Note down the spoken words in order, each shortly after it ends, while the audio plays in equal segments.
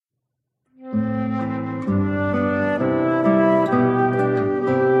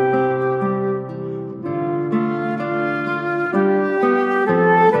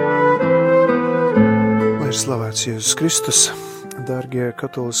Slavēts Jēzus Kristus, dārgie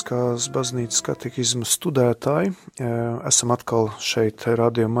katoliskās baznīcas katekizma studētāji, esam atkal šeit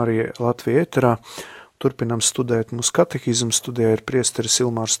Radio Marija Latvija ēterā, turpinam studēt mūsu katekizmu, studijā ir priesteris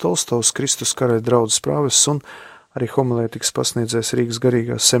Ilmārs Tolstovs, Kristus karaļa draudzes prāvests un arī homilētikas pasniedzējs Rīgas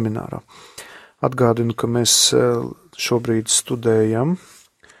garīgā seminārā. Atgādinu, ka mēs šobrīd studējam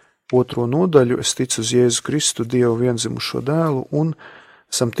 2. nodaļu, es ticu uz Jēzu Kristu, Dievu vienzimušo dēlu, un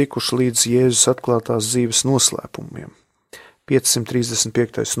esam tikuši līdz Jēzus atklātās dzīves noslēpumiem.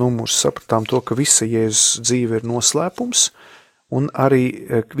 535. numurs, sapratām to, ka visa Jēzus dzīve ir noslēpums, un arī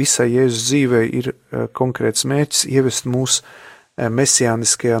visai Jēzus dzīvei ir konkrēts mērķis ievest mūs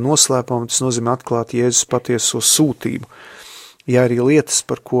mesiāniskajā noslēpumā, tas nozīmē atklāt Jēzus patieso sūtību. Ja arī lietas,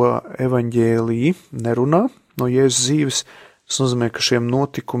 par ko evaņģēliji nerunā no Jēzus dzīves, tas nozīmē, ka šiem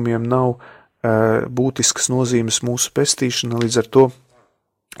notikumiem nav būtiskas nozīmes mūsu pestīšana, līdz ar to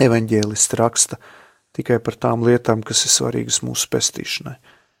evaņģēlists raksta tikai par tām lietām, kas ir svarīgas mūsu pestīšanai.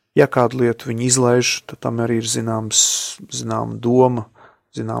 Ja kādu lietu viņi izlaiž, tad tam arī ir zināma doma,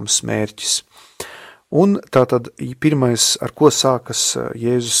 zināms mērķis. Un tātad pirmais, ar ko sākas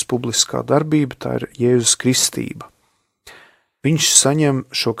Jēzus publiskā darbība, tā ir Jēzus kristība. Viņš saņem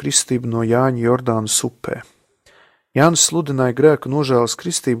šo kristību no Jāņa Jordānas upē. Jānis sludināja grēku nožēlas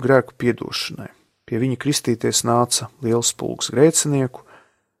kristību grēku piedošanai. Pie viņa kristīties nāca liels pulks grēcinieku,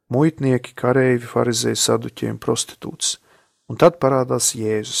 muitnieki, kareivi, farizēji, saduķi un prostitūts. Un tad parādās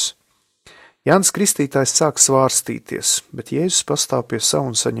Jēzus. Jānis Kristītājs sāk svārstīties, bet Jēzus pastāv pie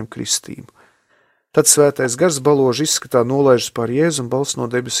savu un saņem kristību. Tad svētais gars baloži izskatā nolaižas pār Jēzu un balss no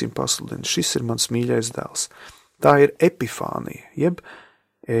debesīm pasludina: šis ir mans mīļais dēls. Tā ir epifānija, jeb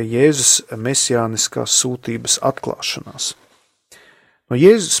Jēzus mesiāniskās sūtības atklāšanās. No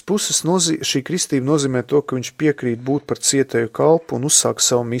Jēzus puses šī kristība nozīmē to, ka viņš piekrīt būt par cietēju kalpu un uzsāk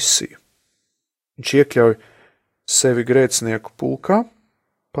savu misiju. Viņš iekļauj sevi grēcinieku pulkā,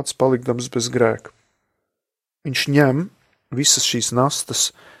 pats palikdams bez grēka. Viņš ņem visas šīs nastas,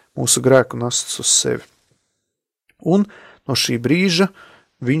 mūsu grēku nastas uz sevi. Un no šī brīža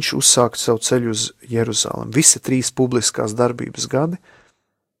viņš uzsāk savu ceļu uz Jeruzalem. Visi 3 publiskās darbības gadi,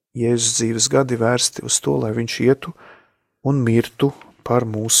 Jēzus dzīves gadi vērsti uz to, lai viņš ietu un mirtu par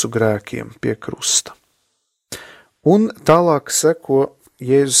mūsu grēkiem pie krusta. Un tālāk seko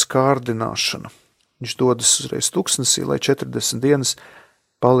Jēzus kārdināšana. Viņš dodas uzreiz tuksnesī, lai 40 dienas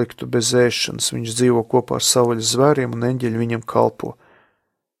paliktu bez ēšanas. Viņš dzīvo kopā ar savvaļas zvēriem un eņģeļi viņam kalpo.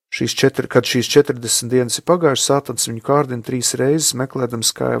 Kad šīs 40 dienas ir pagājušas, Sātans viņu kārdina 3 reizes,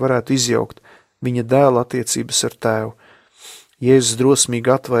 meklēdams, kā varētu izjaukt viņa dēla attiecības ar tēvu. Jēzus drosmīgi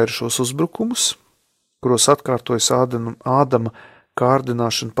atvēra šos uzbrukumus, kuros atkārtojas Ādama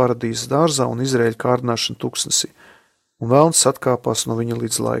kārdināšana paradīzes dārzā un Izraēļa kārdināšana tuksnesī, un vēlns atkāpās no viņa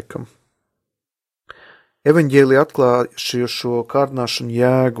līdz laikam. Evaņģēlija atklāja šo kārdināšanu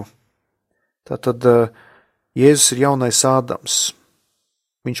jēgu. Tātad Jēzus ir jaunais Ādams.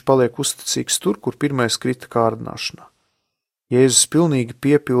 Viņš paliek uzticīgs tur, kur pirmais krita kārdināšanā. Jēzus pilnīgi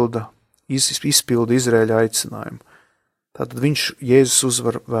izpilda Izraēļa aicinājumu. Tātad Jēzus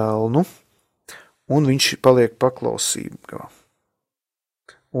uzvar vēlnu, un viņš paliek paklausīgā.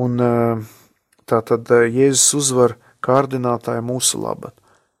 Un tātad Jēzus uzvar kārdinātāju mūsu labad.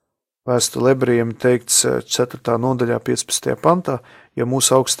 Vēstule ebrejiem teikts 4. nodaļā 15. pantā, jo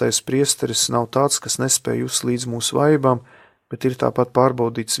mūsu augstais priesteris nav tāds, kas nespēj just līdz mūsu vājībām, bet ir tāpat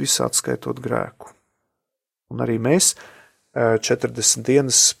pārbaudīts visā atskaitot grēku. Un arī mēs 40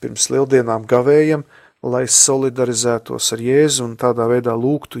 dienas pirms lieldienām gavējam, lai solidarizētos ar Jēzu un tādā veidā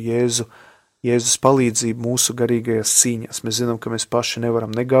lūgtu Jēzus palīdzību mūsu garīgajās cīņās. Mēs zinām, ka mēs paši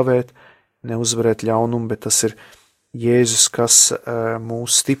nevaram negavēt, neuzvarēt ļaunumu, bet tas ir Jēzus, kas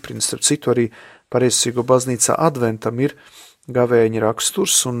mūs stiprina. Starp citu, arī Pareizsīgo baznīcā adventam ir gavēņa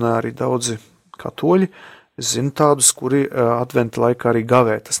raksturs, un arī daudzi katoļi, es zinu tādus, kuri adventa laikā arī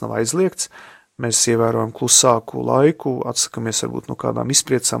gavē. Tas nav aizliegts, mēs ievērojam klusāku laiku, atsakamies varbūt no kādām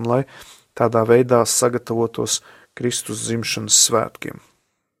izpriecām, lai tādā veidā sagatavotos Kristus dzimšanas svētkiem.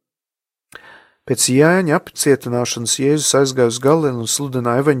 Pēc Jāņa apcietināšanas Jēzus aizgāja uz Galilejā un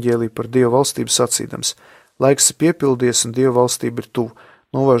sludināja evaņģēliju par Dieva valstību sacīdams: laiks ir piepildies un Dieva valstība ir tuvu,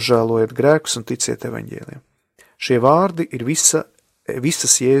 nožēlojiet grēkus un ticiet evaņģēlijam. Šie vārdi ir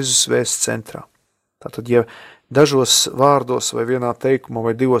visas Jēzus vēsts centrā. Tātad, ja dažos vārdos vai vienā teikumā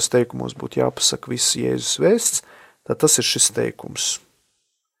vai 2 teikumos būtu jāpasaka viss Jēzus vēsts, tad tas ir šis teikums.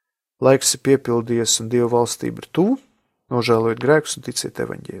 Laiks ir piepildies un Dieva valstība ir tuvu, nožēlojiet grēkus un ticiet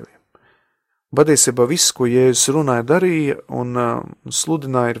evaņģēlijam. Patiesībā viss, ko Jēzus runāja, darīja un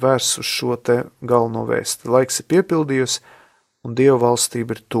sludināja, ir vērsts uz šo te galveno vēsti. Laiks ir piepildījies un Dieva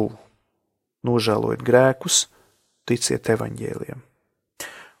valstība ir tuvu. Nožēlojiet grēkus ticiet evaņģēlijam.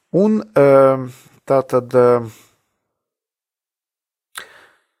 Un tātad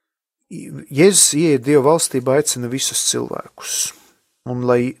Jēzus ieiet Dieva valstībā aicina visus cilvēkus, un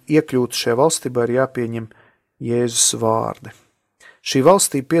lai iekļūtu šajā valstībā ir jāpieņem Jēzus vārdi. Šī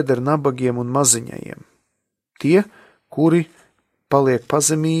valstība pieder nabagiem un maziņajiem, tie, kuri paliek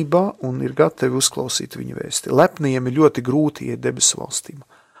pazemībā un ir gatavi uzklausīt viņa vēsti. Lepniem ir ļoti grūti iet debesu valstībā.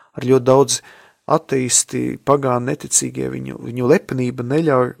 Ar ļoti daudz ateisti, pagāni neticīgie, viņu lepnība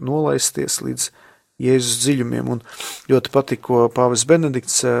neļauj nolaisties līdz Jēzus dziļumiem. Un ļoti patīk, ko pāvests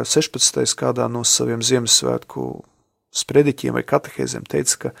Benedikts 16. kādā no saviem Ziemassvētku sprediķiem vai katehēzēm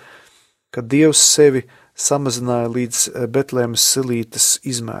teica, ka Dievs sevi samazināja līdz Betlēmes silītes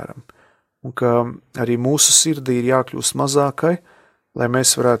izmēram, un ka arī mūsu sirdī ir jākļūst mazākai, lai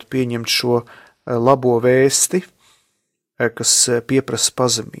mēs varētu pieņemt šo labo vēsti, kas pieprasa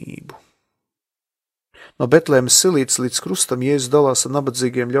pazemību. No Betlēmes silītes līdz krustam Jēzus dalās ar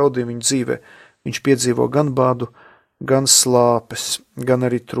nabadzīgiem ļaudīm viņa dzīvē. Viņš piedzīvo gan bādu, gan slāpes, gan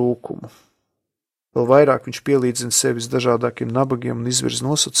arī trūkumu. Vēl vairāk viņš pielīdzina sevis dažādākiem nabagiem un izvirz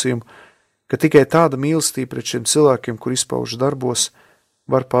nosacījumu, ka tikai tāda mīlestība pret šiem cilvēkiem, kur izpauž darbos,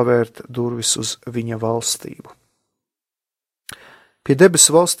 var pavērt durvis uz viņa valstību. Pie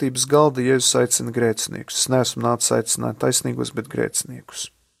debesu valstības galda Jēzus aicina grēciniekus. Es neesmu nācis aicināt taisnīgos, bet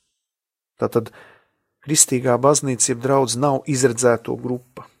grēciniekus. Tātad kristīgā baznīca, jeb draudz, nav izredzēto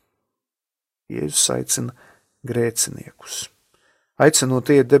grupa. Jēzus aicina grēciniekus.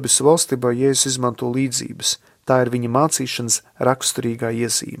 Aicinot iet debesu valstībā, Jēzus izmanto līdzības. Tā ir viņa mācīšanas raksturīgā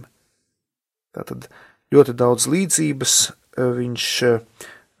iezīme. Tātad ļoti daudz līdzības, viņš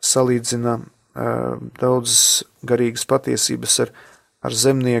salīdzina daudzas garīgas patiesības ar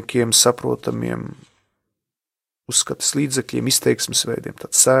zemniekiem, saprotamiem uzskatas līdzekļiem, izteiksmes veidiem,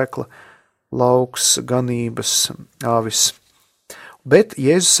 tad sēkla, lauks, ganības, āvis. Bet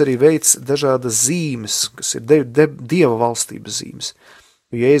Jēzus arī veic dažādas zīmes, kas ir Dieva valstības zīmes.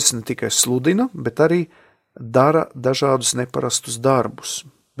 Jo Jēzus ne tikai sludina, bet arī dara dažādus neparastus darbus,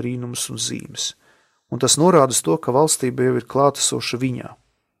 brīnumus un zīmes. Un tas norāda uz to, ka valstība jau ir klātesoša viņā.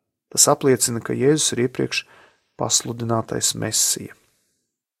 Tas apliecina, ka Jēzus ir iepriekš pasludinātais Mesija.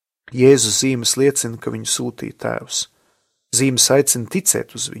 Jēzus zīmes liecina, ka viņu sūtīja Tēvs. Zīmes aicina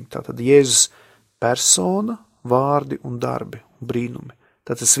ticēt uz viņu. Tātad Jēzus persona, vārdi un darbi un brīnumi.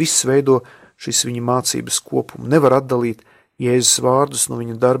 Tātad tas viss veido šis viņa mācības kopumu. Nevar atdalīt Jēzus vārdus no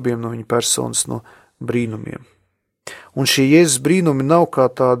viņa darbiem, no viņa personas, no brīnumiem. Un šie Jēzus brīnumi nav kā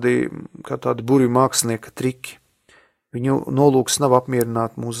tādi burvju mākslinieka triki. Viņu nolūks nav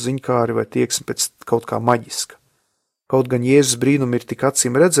apmierināt mūsu ziņkāri vai tieksmi pēc kaut kā maģiska. Kaut gan Jēzus brīnumi ir tik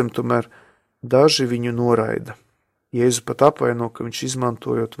acīm redzami, tomēr daži viņu noraida. Jēzu pat apvaino, ka viņš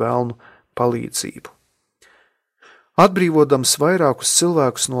izmantojot vēlnu palīdzību. Atbrīvodams vairākus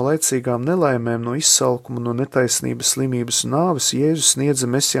cilvēkus no laicīgām nelaimēm, no izsalkuma, no netaisnības, slimības un nāves, Jēzus sniedza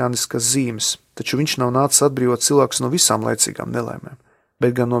mesijāniskas zīmes, taču viņš nav nācis atbrīvot cilvēkus no visām laicīgām nelaimēm,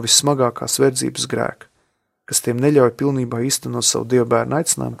 bet gan no vissmagākās verdzības grēka, kas tiem neļauj pilnībā īstenot savu dievbērnu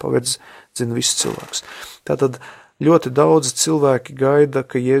aicinājumu, paverdzina visus cilvēkus. Tātad ļoti daudzi cilvēki gaida,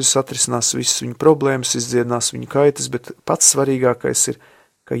 ka Jēzus atrisinās visas viņu problēmas, izdziedinās viņu kaitas, bet pats svarīgākais ir,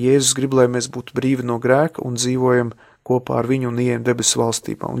 ka Jēzus grib, lai mēs būtu brīvi no grēka un dzīvojam kopā ar viņu un ieejam debesu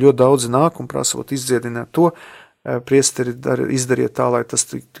valstībā. Un ļoti daudzi nāk un prasot izdziedināt to, priesteri izdariet tā, lai tas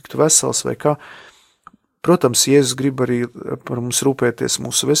tiktu vesels vai kā. Protams, Jēzus grib arī par mums rūpēties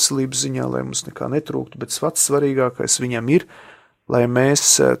mūsu veselības ziņā, lai mums nekā netrūktu, bet pats svarīgākais viņam ir, lai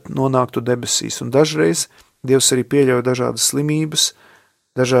mēs nonāktu debesīs. Un dažreiz Dievs arī pieļauj dažādas slimības,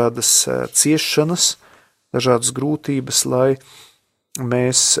 dažādas ciešanas, dažādas grūtības, lai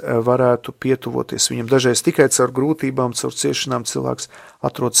mēs varētu pietuvoties viņam. Dažreiz tikai caur grūtībām, caur ciešanām cilvēks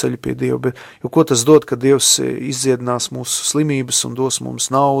atrod ceļu pie Dieva. Jo ko tas dod, ka Dievs izdziedinās mūsu slimības un dos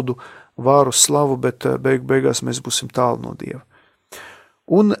mums naudu, vāru, slavu, bet beigās mēs būsim tālu no Dieva.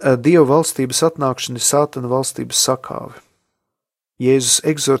 Un Dieva valstības atnākšana ir Sātana valstības sakāve. Jēzus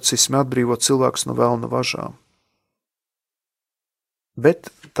egzorcismi atbrīvo cilvēkus no velna važām.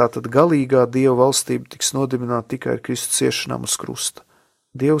 Bet tātad galīgā Dieva valstība tiks nodibināta tikai ar Kristus ciešanām uz krusta.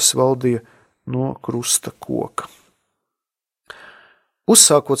 Dievs valdīja no krusta koka.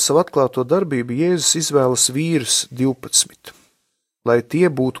 Uzsākot savu atklāto darbību, Jēzus izvēlas vīrus 12, lai tie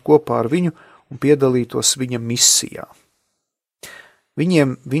būtu kopā ar viņu un piedalītos viņa misijā.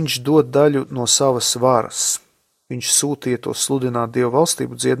 Viņiem viņš dod daļu no savas varas. Viņš sūtīja to sludināt Dieva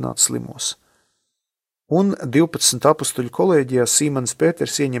valstību, dziedināt slimos. Un 12 apustuļu kolēģijā Sīmanis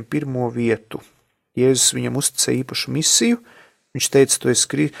Pēters ieņem pirmo vietu. Jēzus viņam uzticēja īpašu misiju, Viņš teica, tu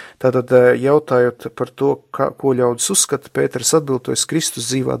esi tātad jautājot par to, ko ļaudis uzskata, Pēters atbild, tu esi Kristus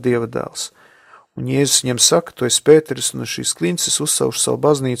dzīvā Dieva dēls. Un Jēzus viņam saka, tu esi Pēteris, un šīs klinces uzsaušu savu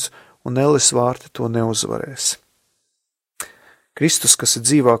baznīcu, un elles vārti to neuzvarēs. Kristus, kas ir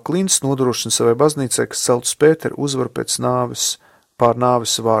dzīvā klints, nodrošina savai baznīcai, kas celtus Pēteru, uzvaru pēc pār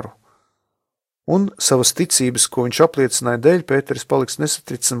nāves varu. Un savas ticības, ko viņš apliecināja dēļ, Pēteris paliks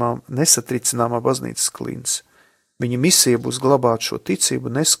nesatricināmā baznīcas klints. Viņa misija būs glabāt šo ticību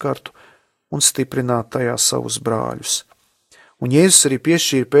neskartu un stiprināt tajā savus brāļus. Un Jēzus arī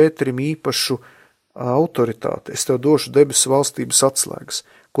piešķīra Pēterim īpašu autoritāti. Es tev došu debesu valstības atslēgas.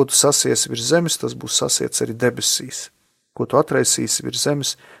 Ko tu sasiesi virs zemes, tas būs sasiets arī debesīs. Ko tu atraisīsi virs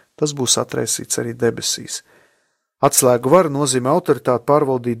zemes, tas būs atraisīts arī debesīs. Atslēgu vara nozīmē autoritāti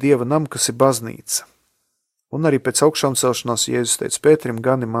pārvaldīt Dieva namu, kas ir baznīca. Un arī pēc augšām celšanās Jēzus teica Pēterim,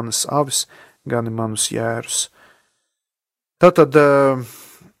 gani manas avis, gani manus jērus. Tātad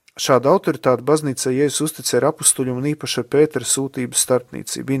šāda autoritāte baznīcai Jēzus uzticēja ar apustuļiem un īpaši ar Pētera sūtības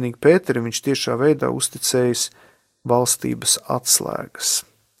starpniecību. Vienīgi Pēterim viņš tiešā veidā uzticējis valstības atslēgas.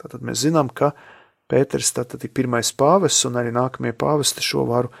 Tātad mēs zinām, ka Pēteris tātad ir pirmais pāvests un arī nākamie pāvesti šo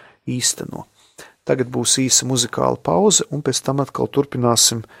varu īsteno. Tagad būs īsa muzikāla pauze un pēc tam atkal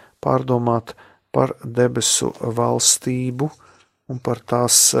turpināsim pārdomāt par debesu valstību un par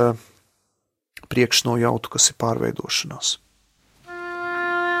tās priekšnojautu, kas ir pārveidošanās.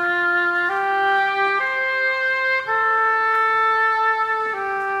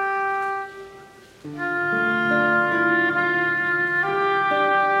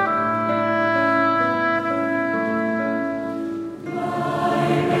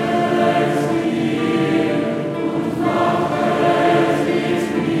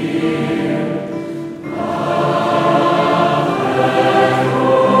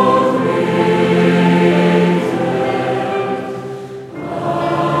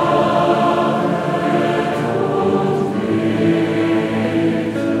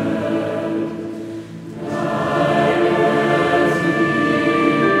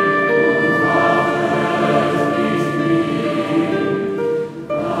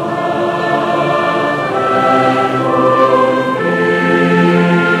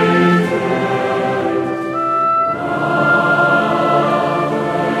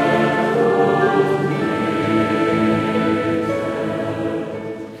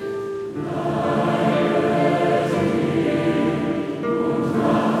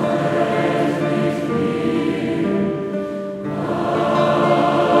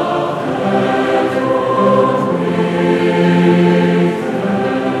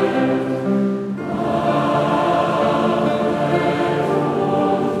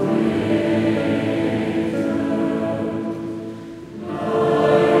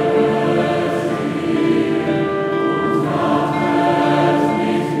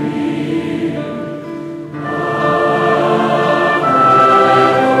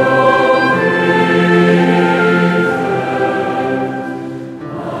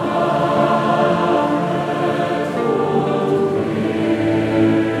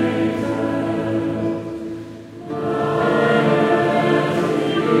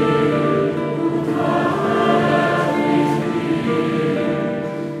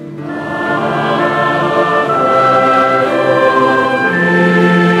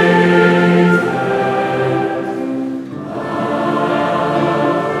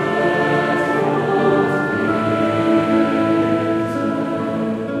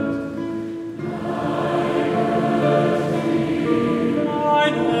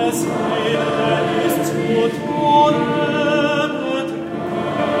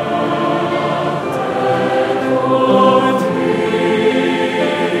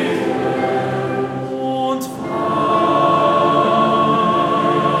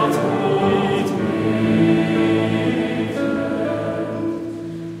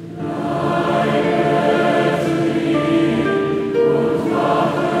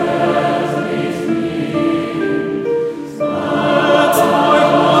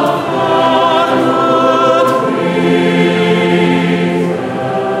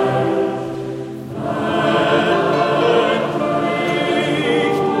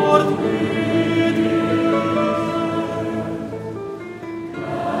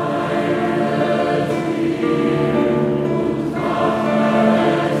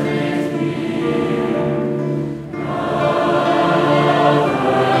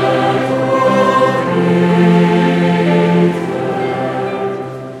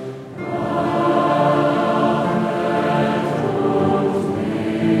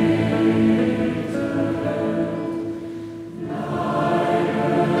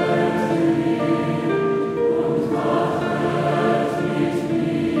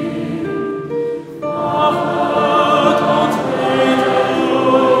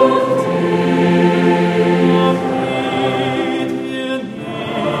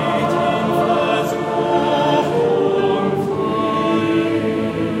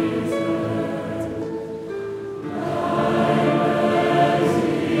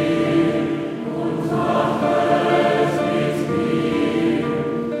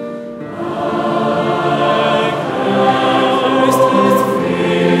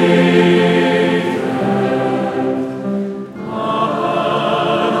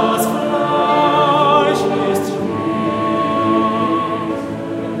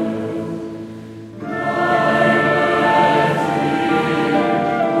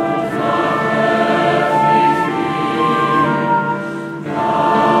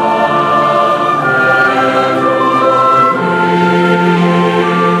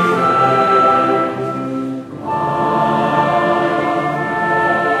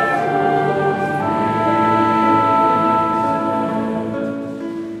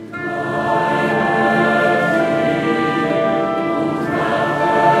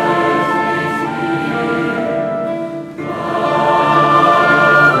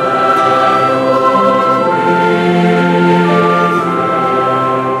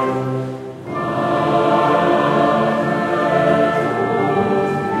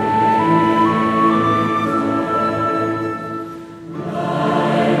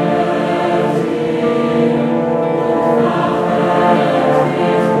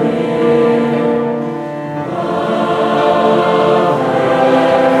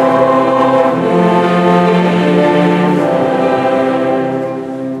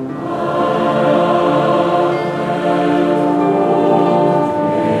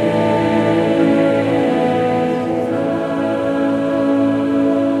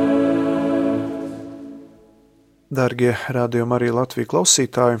 Dargie rādījuma arī Latviju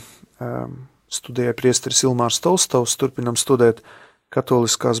klausītāji, studēja priesteris Ilmārs Tolstovs, turpinam studēt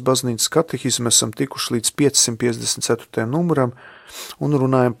Katoliskās baznīcas katehismu, esam tikuši līdz 554. numuram un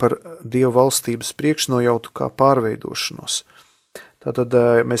runājam par Dieva valstības priekšnojautu kā pārveidošanos. Tātad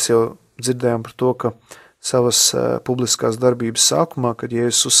mēs jau dzirdējām par to, ka savas publiskās darbības sākumā, kad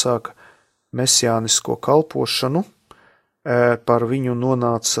Jēzus uzsāka mesijānisko kalpošanu, par viņu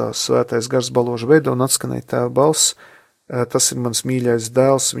nonāca svētais gars baložu veidā un atskanēja Tēva balss, tas ir mans mīļais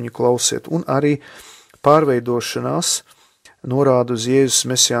dēls, viņu klausiet. Un arī pārveidošanās norāda uz Jēzus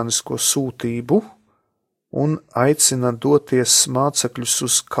mesijānisko sūtību un aicina doties mācekļus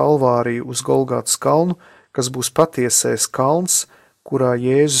uz Kalvāriju, uz Golgātas kalnu, kas būs patiesais kalns, kurā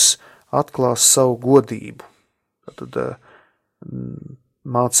Jēzus atklās savu godību. Tad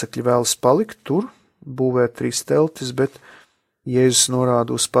mācekļi vēlas palikt tur, būvēt 3 teltis, bet Jēzus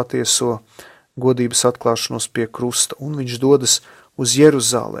norāda uz patieso godības atklāšanos pie krusta, un viņš dodas uz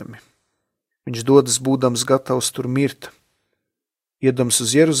Jeruzalemi. Viņš dodas būdams gatavs tur mirt. Iedams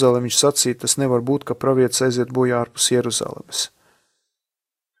uz Jeruzalemi, viņš sacīja, tas nevar būt, ka pravietis aiziet bojā ārpus Jeruzalemes.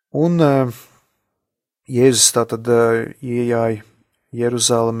 Un Jēzus tātad iejāja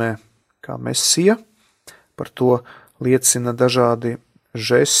Jeruzalemē kā mesija, par to liecina dažādi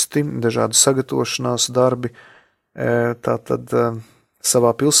žesti, dažādi sagatavošanās darbi, tātad savā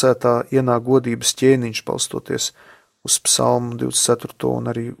pilsētā ienāk godības ķēniņš, balstoties uz psalmu 24. un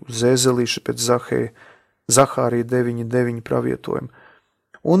arī uz Ēzelīša pēc Zahārija 9.9 pravietojumu.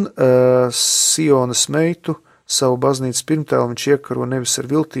 Un Sionas meitu, savu baznīcas pirmtēlu, viņš iekaro nevis ar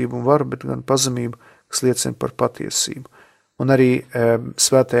viltību un varu, bet gan pazemību, kas liecina par patiesību. Un arī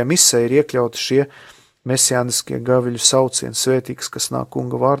svētajā misē ir iekļauti šie mesijāniskie gaviļu saucieni, svētīgs, kas nāk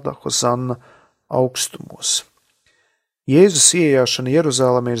kunga vārdā, Hozanna augstumos. Jēzus iejāšana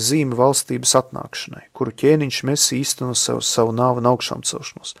Jeruzālēmē ir zīme valstības atnākšanai, kuru ķēniņš mesija īsteno savu nāvu un augšām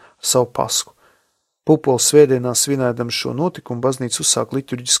celšanos, savu pasku. Pupola svētdienā svinēdam šo notikumu baznīca uzsāk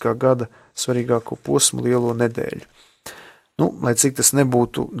liturģiskā gada svarīgāko posmu lielo nedēļu. Lai cik tas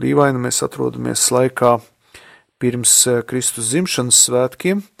nebūtu dīvaini, mēs atrodamies laikā pirms Kristus dzimšanas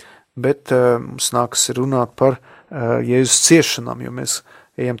svētkiem, bet mums nākas runāt par Jēzus ciešanām, jo mēs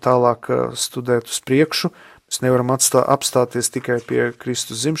ejam tālāk studēt uz priekšu. Mēs nevaram apstāties tikai pie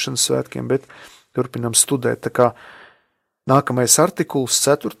Kristus dzimšanas svētkiem, bet turpinam studēt. Tā kā nākamais artikuls,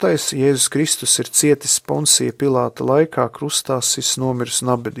 4. Jēzus Kristus ir cietis Ponsija Pilāta laikā, krustā sis nomiris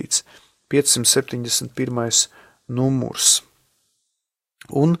un apbedīts. 571. numurs.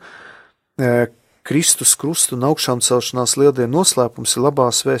 Un Kristus krustu un augšām celšanās lieldienu noslēpums ir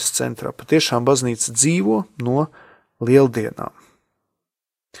labās vēsts centrā. Patiešām baznīca dzīvo no lieldienām.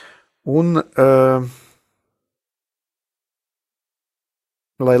 Un,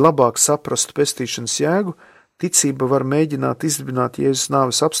 lai labāk saprastu pestīšanas jēgu, ticība var mēģināt izdibināt Jēzus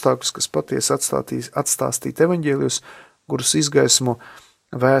nāves apstākļus, kas patiesi atstāstīt evaņģēlijus, kurus izgaismo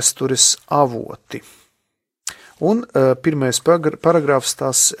vēstures avoti. Un pirmais paragrāfs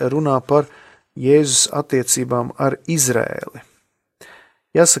tās runā par Jēzus attiecībām ar Izrēli.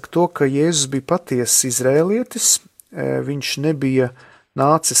 Jāsaka to, ka Jēzus bija patiesas izrēlietis, viņš nebija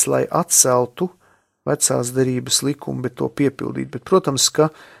nācis, lai atceltu vecās derības likumu, bet to piepildīt. Bet, protams,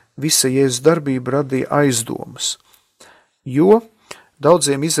 ka visa Jēzus darbība radīja aizdomas, jo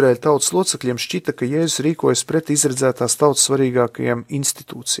daudziem Izraēļa tautas locekļiem šķita, ka Jēzus rīkojas pret izredzētās tautas svarīgākajām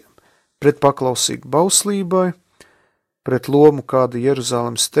institūcijām, pret paklausīgu bauslībai, pret lomu kāda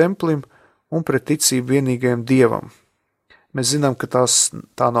Jeruzalemes templim un pret ticību vienīgajam Dievam. Mēs zinām, ka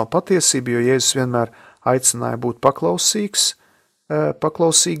tā nav patiesība, jo Jēzus vienmēr aicināja būt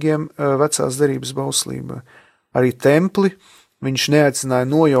paklausīgiem vecās derības bauslībai. Arī templi viņš neaicināja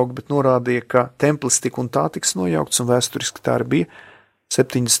nojaukt, bet norādīja, ka templis tik un tā tiks nojaukts, un vēsturiski tā arī bija.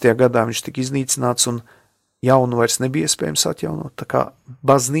 70. gadā viņš tika iznīcināts, un jaunu vairs nebija iespējams atjaunot. Tā kā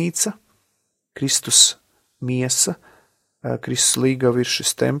baznīca, Kristus miesa, Kristus līgava ir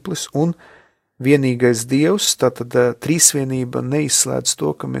šis templis, un vienīgais Dievs, tātad trīsvienība neizslēdz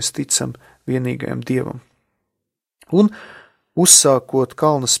to, ka mēs ticam vienīgajam Dievam. Un uzsākot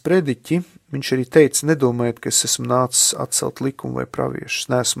kalna sprediķi, viņš arī teica, nedomājiet, ka es esmu nācis atcelt likumu vai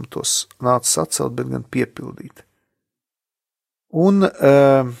praviešus, neesmu tos nācis atcelt, bet gan piepildīt. Un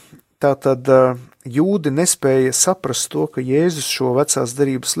tātad jūdi nespēja saprast to, ka Jēzus šo vecās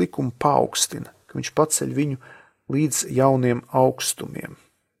derības likumu paaugstina, ka viņš paceļ viņu līdz jauniem augstumiem.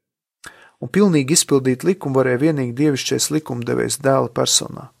 Un pilnīgi izpildīt likumu varēja vienīgi dievišķais likumdevējs dēla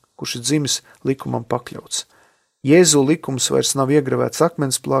personā, kurš ir dzimis likumam pakļauts. Jēzu likums vairs nav iegravēts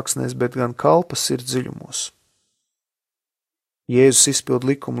akmens plāksnēs, bet gan kalpa sirds dziļumos. Jēzus izpild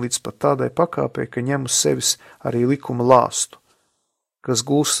likumu līdz pat tādai pakāpei, ka ņem uz sevis arī likuma lāstu, kas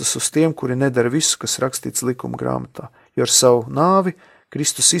gulstas uz tiem, kuri nedara visu, kas rakstīts likuma grāmatā, jo ar savu nāvi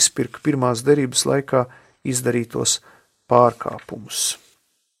Kristus izpirka pirmās derības laikā izdarītos pārkāpumus.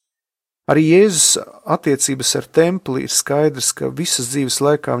 Arī Jēzus attiecības ar templi ir skaidrs, ka visas dzīves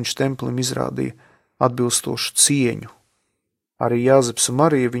laikā viņš templim izrādīja atbilstošu cieņu. Arī Jāzeps un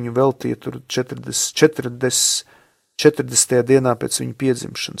Marija viņu veltīja tur 40. dienā pēc viņa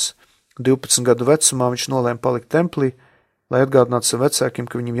piedzimšanas. 12 gadu vecumā viņš nolēma palikt templī, lai atgādinātu saviem vecākiem,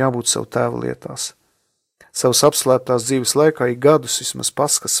 ka viņam jābūt savu tēva lietās. Savas apslēptās dzīves laikā ik gadus, vismaz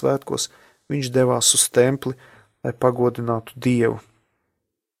Paskas svētkos, viņš devās uz templi, lai pagodinātu Dievu.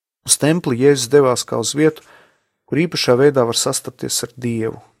 Uz templi Jēzus devās kā uz vietu, kur īpašā veidā var sastapties ar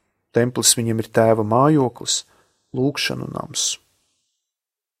Dievu. Templis viņam ir tēva mājoklis, lūgšanu nams.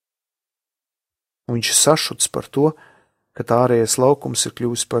 Un viņš ir sašuts par to, ka tā ārējais laukums ir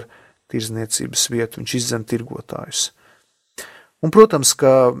kļuvis par tirzniecības vietu, viņš izdzen tirgotājus. Un, protams,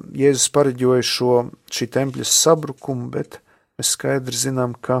 ka Jēzus pareģoja šī tempļa sabrukumu, bet mēs skaidri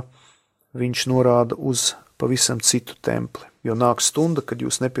zinām, ka viņš norāda uz pavisam citu templi, jo nāk stunda, kad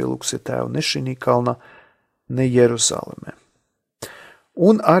jūs nepielūksiet tēvu ne šī kalnā, ne Jeruzalemē.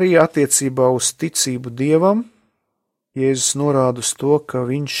 Un arī attiecībā uz ticību Dievam Jēzus norāda uz to, ka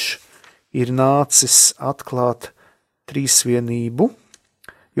viņš ir nācis atklāt trīsvienību,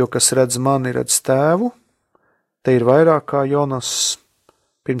 jo kas redz mani, redz tēvu. Te ir vairāk kā Jonas,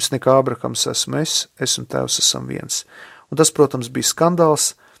 pirms nekā Ābrahams esmu es un tēvs esam viens. Un tas, protams, bija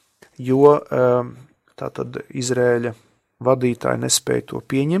skandāls, jo tātad Izrēļa vadītāji nespēja to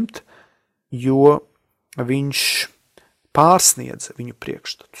pieņemt, jo viņš pārsniedza viņu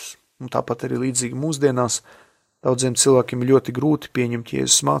priekšstatus. Un tāpat arī līdzīgi mūsdienās daudziem cilvēkiem ir ļoti grūti pieņemt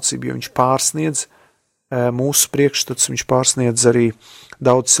Jēzus mācību, jo viņš pārsniedz mūsu priekšstats, viņš pārsniedz arī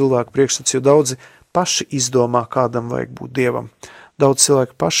daudz cilvēku priekšstats, jo daudzi paši izdomā, kādam vajag būt Dievam. Daudz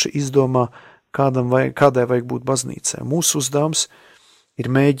cilvēku paši izdomā, kādai vajag būt baznīcai. Mūsu uzdevums ir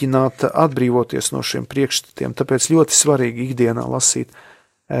mēģināt atbrīvoties no šiem priekšstatiem, tāpēc ļoti svarīgi ikdienā lasīt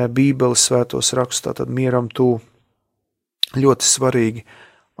Bībeli, svētos rakstus, tātad mieram tū. Ļoti svarīgi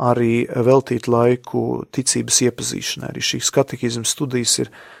arī veltīt laiku ticības iepazīšanai. Arī šīs katehizmas studijas ir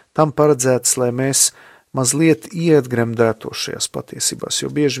tam paredzētas, lai mēs mazliet ietgremdēto šajās patiesībās, jo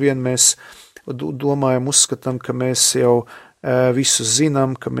bieži vien mēs domājam, uzskatām, ka mēs jau visu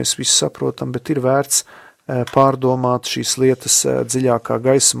zinām, ka mēs visu saprotam, bet ir vērts pārdomāt šīs lietas dziļākā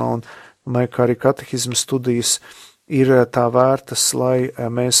gaismā, un domāju, ka arī katehizmas studijas ir tā vērtas, lai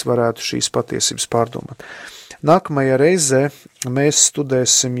mēs varētu šīs patiesības pārdomāt. Nākamajā reizē mēs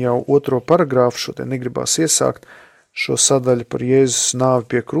studēsim jau 2. paragrāfu, šodien negribās iesākt šo sadaļu par Jēzus nāvi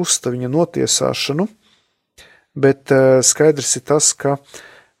pie krusta, viņa notiesāšanu, bet skaidrs ir tas, ka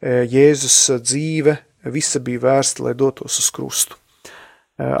Jēzus dzīve visa bija vērsta, lai dotos uz krustu.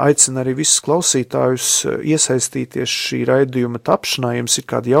 Aicinu arī visus klausītājus iesaistīties šī raidījuma tapšanā. Jums ir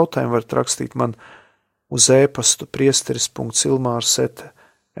kādi jautājumi, varat rakstīt man uz e-pastu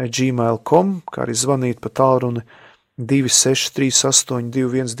priesteris.ilmārs@gmail.com, kā arī zvanīt pa tālruni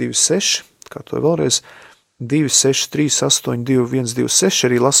 2638212, kā to vēlreiz, 2638212,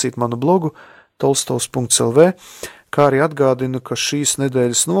 arī lasīt manu blogu tolstovs.lv, kā arī atgādinu, ka šīs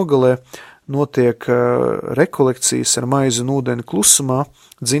nedēļas nogalē notiek rekolekcijas ar maizi un ūdeni klusumā,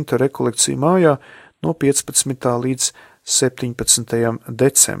 dzimta rekolekcija mājā no 15. līdz 17.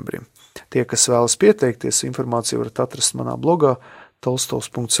 decembrim. Tie, kas vēlas pieteikties, informāciju varat atrast manā blogā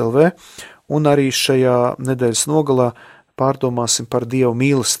tolstovs.lv, un arī šajā nedēļas nogalā pārdomāsim par Dievu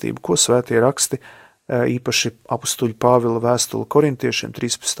mīlestību, ko svētie raksti, īpaši apustuļa Pāvila vēstule korintiešiem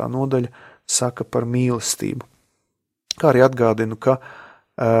 13. nodaļa, saka par mīlestību. Kā arī atgādinu, ka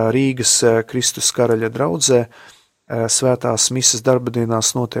Rīgas Kristus karaļa draudzē svētās misas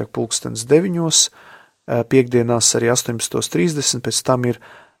darbadienās notiek 9:00, piekdienās arī 18:30, pēc tam ir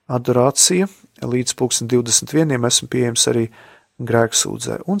adorācija, līdz 21:00 esmu pieejams arī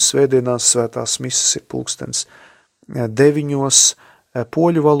grēksūdzē, un svētdienās svētās misas ir 9:00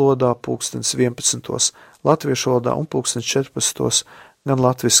 poļu valodā, 11:00 latviešu valodā un 14:00 gan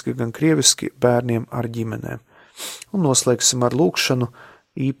latviski, gan krieviski bērniem ar ģimenēm. Un noslēgsim ar lūkšanu,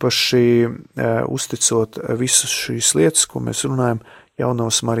 īpaši uzticot visus šīs lietas, ko mēs runājam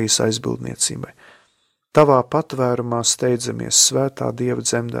Jaunavas Marijas aizbildniecībai. Tavā patvērumā steidzamies, svētā Dieva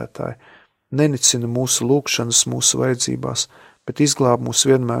dzemdētāja, nenicina mūsu lūkšanas, mūsu vajadzībās, bet izglāb mūs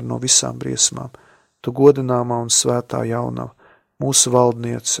vienmēr no visām briesmām. Tu godināmā un svētā Jaunava, mūsu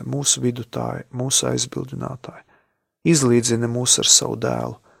valdniece, mūsu vidutāja, mūsu aizbildinātāja. Izlīdzini mūs ar savu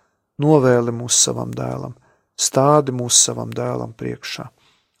dēlu, novēli mūs savam dēlam, stādi mūs savam dēlam priekšā.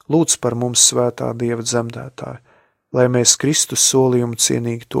 Lūdz par mums svētā Dieva dzemdētāju, lai mēs Kristus solījumu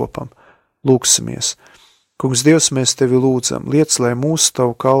cienīgi topam. Lūksimies. Kungs Dievs, mēs tevi lūdzam, liec, lai mūsu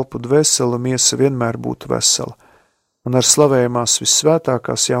tavu kalpu dvēsele miesa vienmēr būtu vesela, un ar slavējumās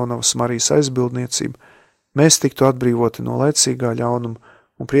vissvētākās jaunavas Marijas aizbildniecību mēs tiktu atbrīvoti no laicīgā ļaunuma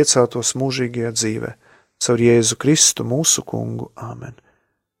un priecātos mūžīgajā dzīvē, caur Jēzu Kristu mūsu kungu. Āmen.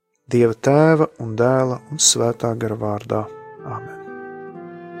 Dieva Tēva un Dēla un Svētā gara vārdā.